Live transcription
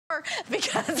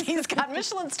because he's got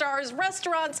Michelin stars,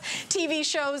 restaurants, TV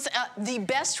shows. The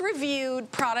best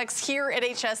reviewed products here at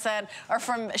HSN are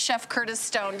from Chef Curtis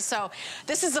Stone. So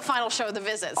this is the final show of the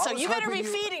visit. So you better be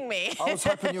feeding me. I was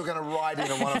hoping you were going to ride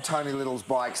in on one of Tony Little's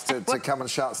bikes to come and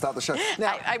start the show.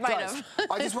 Now, I might guys, have.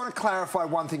 I just want to clarify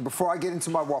one thing before I get into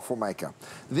my waffle maker.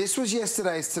 This was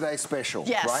yesterday's Today Special,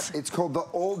 yes. right? It's called the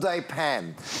All-Day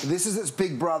Pan. This is its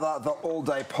big brother, the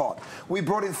All-Day Pot. We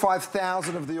brought in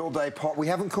 5,000 of the All-Day Pot. We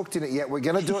haven't cooked in it yet. We're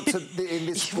going to do it in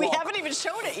this vlog. We haven't even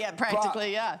shown it yet,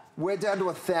 practically, yeah. We're down to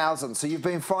 1,000, so you've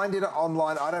been finding it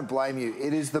online. I don't blame you.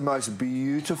 It is the most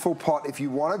beautiful pot. If you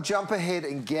want to jump ahead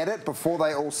and get it before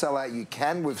they all sell out, you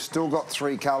can. We've still got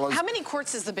 3 colors. How many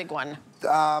quarts is the big one?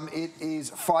 It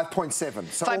is 5.7,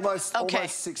 so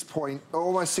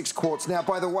almost 6 quarts. Now,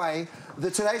 by the way, the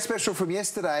Today Special from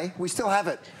yesterday, we still have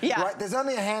it. Yeah. Right? There's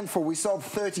only a handful. We sold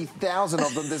 30,000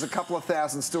 of them. There's a couple of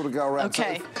thousand still to go around.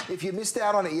 Okay. So if you missed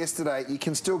out on it yesterday, you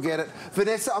can still get it.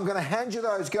 Vanessa, I'm going to hand you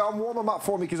those. Go and warm them up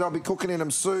for me because I'll be cooking in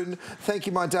them soon. Thank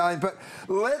you, my darling. But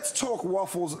let's talk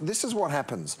waffles. This is what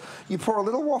happens. You pour a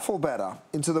little waffle batter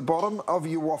into the bottom of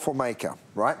your waffle maker,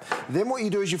 right? Then what you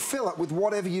do is you fill it with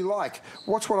whatever you like.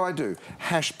 Watch what I do.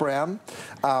 Hash brown,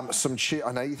 some cheese.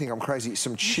 I know you think I'm crazy.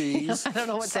 Some cheese. I don't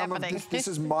know what's happening. This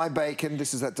is my bacon.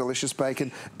 This is that delicious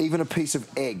bacon. Even a piece of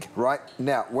egg, right?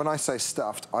 Now, when I say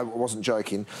stuffed, I wasn't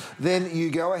joking. Then you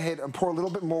go ahead and pour a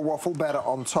little bit more waffle batter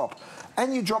on top.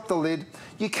 And you drop the lid.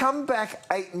 You come back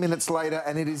 8 minutes later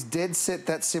and it is dead set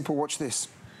that simple. Watch this.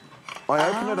 I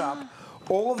open it up.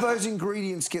 All of those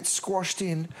ingredients get squashed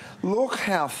in. Look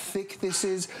how thick this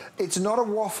is. It's not a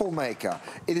waffle maker.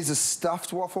 It is a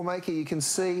stuffed waffle maker. You can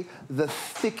see the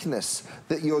thickness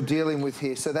that you're dealing with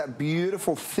here. So that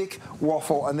beautiful thick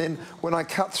waffle. And then when I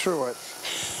cut through it,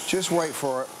 just wait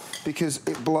for it because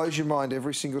it blows your mind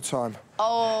every single time.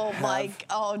 Oh my,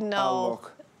 oh no.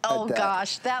 Look. Oh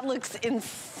gosh, that looks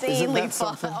insanely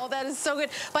fun. Oh, that is so good.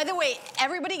 By the way,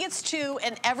 everybody gets 2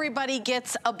 and everybody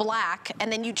gets a black,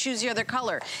 and then you choose your other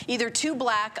color. Either 2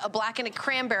 black, a black and a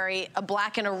cranberry, a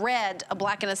black and a red, a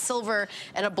black and a silver,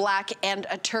 and a black and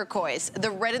a turquoise. The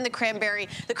red and the cranberry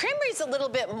is a little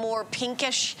bit more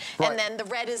pinkish, right. And then the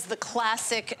red is the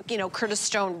classic, you know, Curtis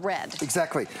Stone red.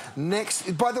 Exactly.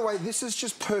 Next, by the way, this is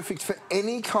just perfect for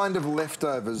any kind of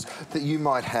leftovers that you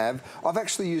might have. I've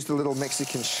actually used a little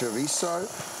Mexican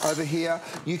chorizo over here.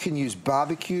 You can use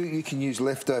barbecue, you can use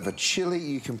leftover chili,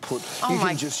 you can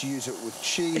just use it with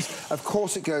cheese. Of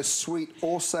course it goes sweet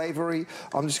or savory.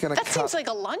 I'm just going to cut. That seems like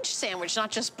a lunch sandwich,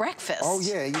 not just breakfast. Oh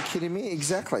yeah, are you kidding me?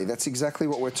 Exactly. That's exactly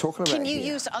what we're talking about. Can you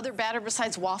use other batter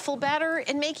besides waffle batter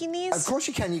in making these? Of course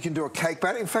you can. You can do a cake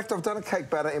batter. In fact, I've done a cake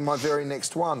batter in my very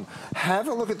next one. Have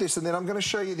a look at this and then I'm going to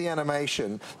show you the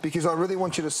animation because I really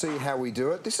want you to see how we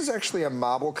do it. This is actually a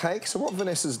marble cake. So what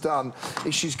Vanessa's done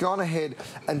is she's gone ahead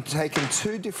and taken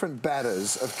 2 different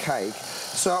batters of cake.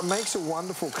 So it makes a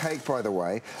wonderful cake, by the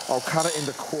way. I'll cut it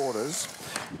into quarters.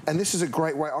 And this is a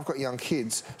great way. I've got young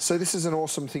kids, so this is an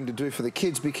awesome thing to do for the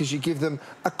kids because you give them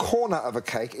a corner of a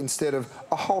cake instead of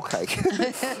a whole cake.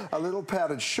 A little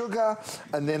powdered sugar,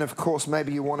 and then, of course,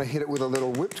 maybe you want to hit it with a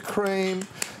little whipped cream.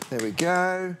 There we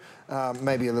go.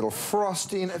 Maybe a little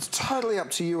frosting. It's totally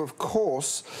up to you, of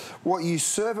course, what you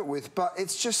serve it with, but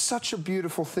it's just such a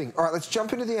beautiful thing. All right, let's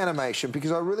jump into the animation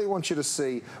because I really want you to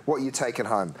see what you're taking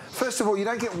home. First of all, you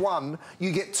don't get 1,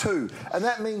 you get 2. And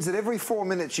that means that every 4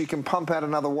 minutes you can pump out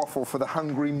another waffle for the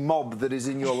hungry mob that is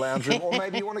in your lounge room, or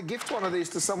maybe you want to gift one of these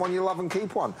to someone you love and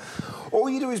keep one. All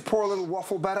you do is pour a little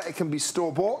waffle batter. It can be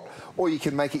store-bought, or you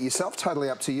can make it yourself, totally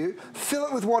up to you. Fill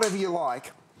it with whatever you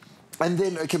like. And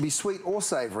then it can be sweet or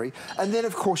savoury. And then,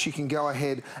 of course, you can go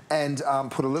ahead and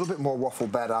put a little bit more waffle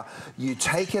batter. You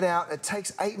take it out. It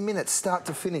takes 8 minutes, start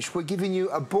to finish. We're giving you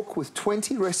a book with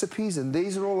 20 recipes, and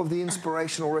these are all of the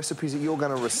inspirational recipes that you're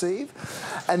going to receive.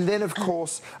 And then, of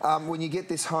course, when you get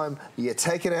this home, you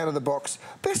take it out of the box.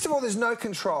 Best of all, there's no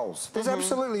controls. There's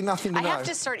absolutely nothing to know. I have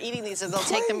to start eating these or they'll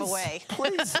take them away.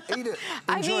 Please, eat it.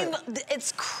 Enjoy it.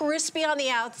 It's crispy on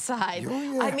the outside.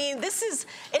 Oh, yeah. I mean,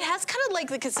 it has kind of like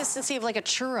the consistency of like a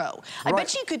churro. I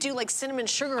bet you could do like cinnamon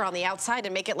sugar on the outside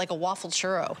and make it like a waffle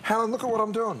churro. Helen, look at what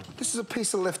I'm doing. This is a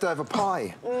piece of leftover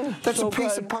pie. That's a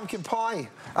piece of pumpkin pie,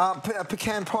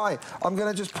 pecan pie. I'm going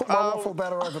to just put my waffle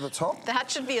batter over the top. That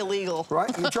should be illegal. Right,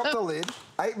 you drop the lid.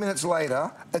 8 minutes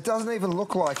later, it doesn't even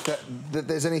look like that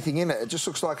there's anything in it. It just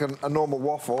looks like a normal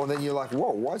waffle, and then you're like,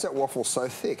 whoa, why is that waffle so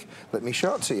thick? Let me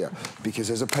show it to you. Because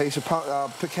there's a piece of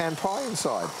pecan pie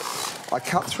inside. I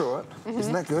cut through it.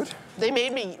 Isn't that good? They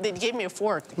gave me a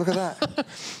fork. Look at that.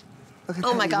 Look at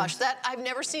oh my gosh, I've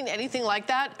never seen anything like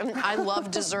that. I mean, I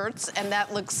love desserts, and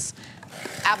that looks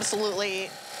absolutely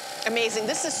Amazing.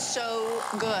 This is so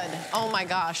good. Oh my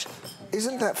gosh.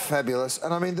 Isn't that fabulous?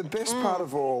 And I mean, the best part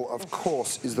of all, of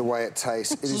course, is the way it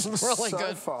tastes. It is really so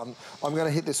good. fun. I'm going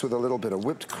to hit this with a little bit of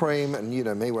whipped cream, and you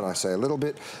know me when I say a little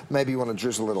bit. Maybe you want to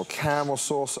drizzle a little caramel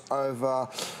sauce over.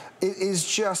 It is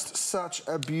just such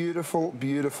a beautiful,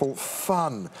 beautiful,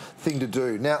 fun thing to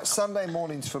do. Now, Sunday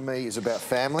mornings for me is about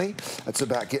family. It's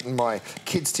about getting my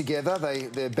kids together.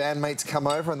 Their bandmates come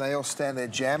over and they all stand there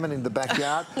jamming in the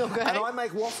backyard. Okay. And I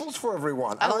make waffles for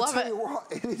everyone. I and love I tell you what,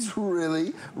 it is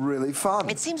really, really fun.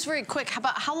 It seems very quick.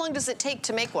 How long does it take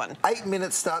to make one? 8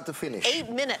 minutes start to finish.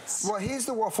 8 minutes. Well, here's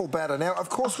the waffle batter. Now, of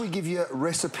course, we give you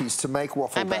recipes to make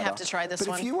waffle batter. I might have to try this one.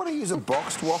 But if you want to use a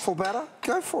boxed waffle batter,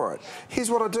 go for it.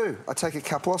 Here's what I do. I take a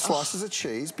couple of slices of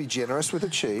cheese. Be generous with the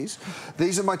cheese.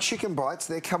 These are my chicken bites.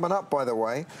 They're coming up, by the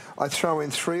way. I throw in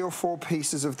 3 or 4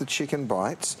 pieces of the chicken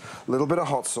bites, a little bit of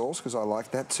hot sauce, because I like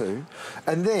that too.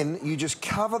 And then you just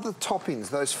cover the toppings,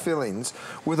 those fillings,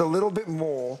 with a little bit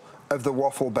more of the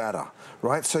waffle batter,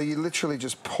 right? So you literally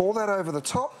just pour that over the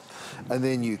top, and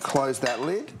then you close that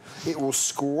lid. It will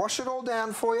squash it all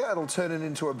down for you. It'll turn it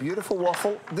into a beautiful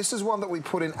waffle. This is one that we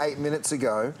put in 8 minutes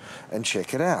ago, and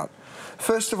check it out.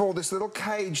 First of all, this little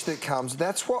cage that comes,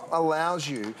 that's what allows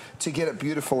you to get it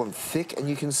beautiful and thick, and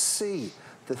you can see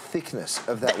the thickness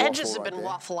of that waffle. The edges have been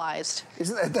waffleized.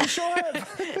 Isn't that? They sure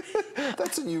have.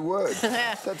 That's a new word.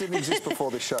 That didn't exist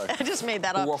before this show. I just made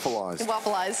that up. Waffleized.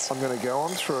 Waffleized. I'm going to go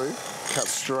on through, cut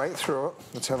straight through it.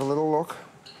 Let's have a little look.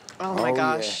 Oh my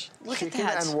gosh. Yeah. Look Chicken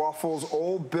at that. and waffles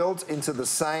all built into the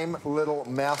same little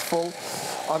mouthful.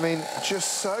 I mean,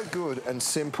 just so good and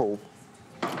simple.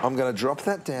 I'm going to drop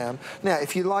that down. Now,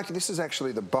 if you like, this is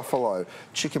actually the buffalo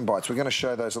chicken bites. We're going to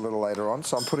show those a little later on.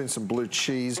 So I'm putting some blue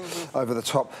cheese over the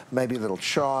top, maybe a little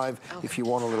chive if you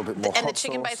want a little bit more hot And the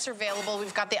chicken sauce. bites are available.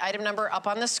 We've got the item number up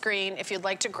on the screen if you'd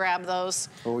like to grab those.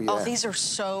 Oh, yeah. Oh, these are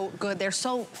so good. They're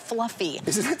so fluffy.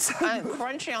 Isn't it so good?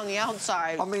 Crunchy on the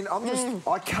outside. I mean,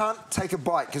 I can't take a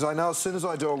bite because I know as soon as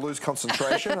I do, I'll lose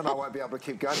concentration and I won't be able to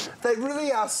keep going. They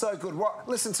really are so good.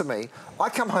 Listen to me. I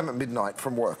come home at midnight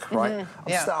from work, right?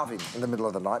 I'm starving in the middle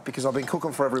of the night because I've been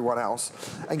cooking for everyone else.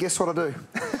 And guess what I do?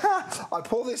 I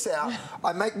pull this out.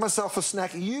 I make myself a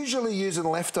snack, usually using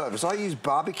leftovers. I use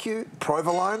barbecue,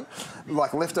 provolone,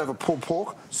 like leftover pulled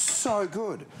pork. So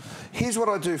good. Here's what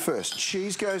I do first.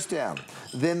 Cheese goes down.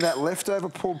 Then that leftover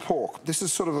pulled pork. This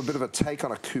is sort of a bit of a take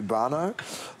on a Cubano.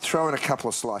 Throw in a couple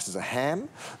of slices of ham.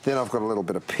 Then I've got a little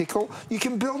bit of pickle. You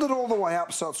can build it all the way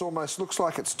up so it almost looks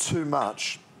like it's too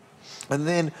much. And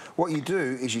then what you do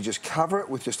is you just cover it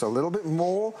with just a little bit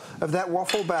more of that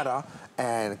waffle batter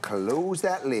and close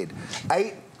that lid.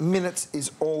 8 minutes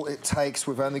is all it takes.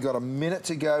 We've only got a minute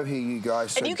to go here, you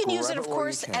guys. So and you can use it, of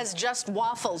course, as just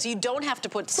waffles. You don't have to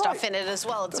put stuff in it as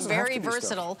well. It's very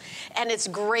versatile, and it's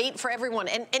great for everyone.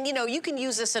 And you know, you can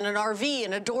use this in an RV,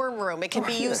 in a dorm room. It can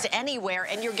be used anywhere,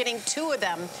 and you're getting 2 of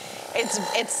them.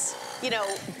 It's you know,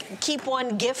 keep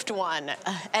one, gift one,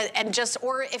 and just,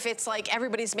 or if it's like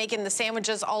everybody's making the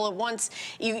sandwiches all at once,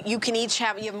 you can each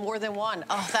have, you have more than one.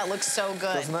 Oh, that looks so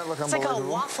good. Doesn't that look unbelievable? It's like a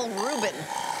waffle Reuben.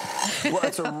 Well,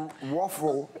 it's a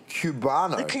waffle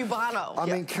Cubano. The Cubano. I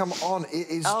mean, come on, it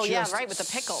is just right, with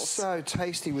the pickles. So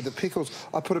tasty with the pickles.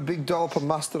 I put a big dollop of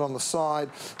mustard on the side,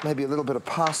 maybe a little bit of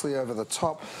parsley over the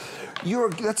top.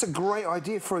 That's a great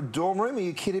idea for a dorm room. Are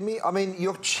you kidding me? I mean,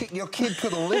 your kid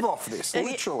could live off this,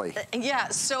 literally. Yeah,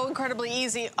 so incredibly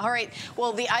easy. All right,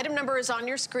 well, the item number is on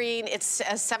your screen. It's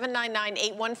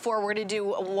 799814. We're going to do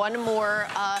one more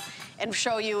and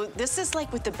show you. This is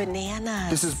like with the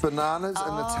bananas. This is bananas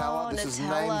and Nutella. This is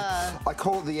named, I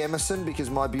call it the Emerson because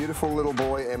my beautiful little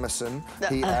boy Emerson,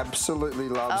 he absolutely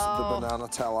loves the banana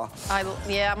Nutella.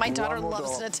 Yeah, my daughter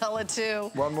loves Nutella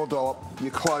too. One more dollop.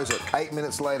 You close it. 8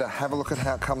 minutes later, have a look at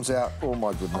how it comes out. Oh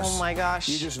my goodness. Oh my gosh.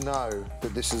 You just know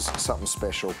that this is something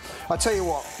special. I tell you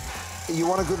what, you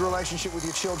want a good relationship with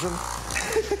your children,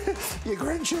 your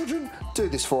grandchildren, do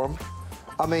this for them.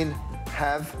 I mean,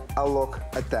 have a look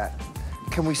at that.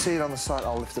 Can we see it on the side?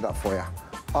 I'll lift it up for you.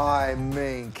 I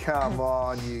mean, come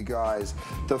on, you guys.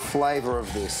 The flavor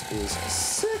of this is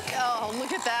sick. Oh,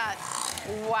 look at that.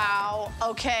 Wow.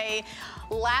 Okay.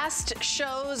 Last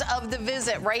shows of the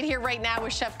visit right here, right now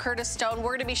with Chef Curtis Stone. We're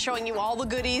going to be showing you all the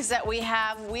goodies that we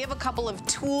have. We have a couple of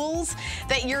tools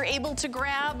that you're able to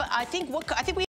grab. I think we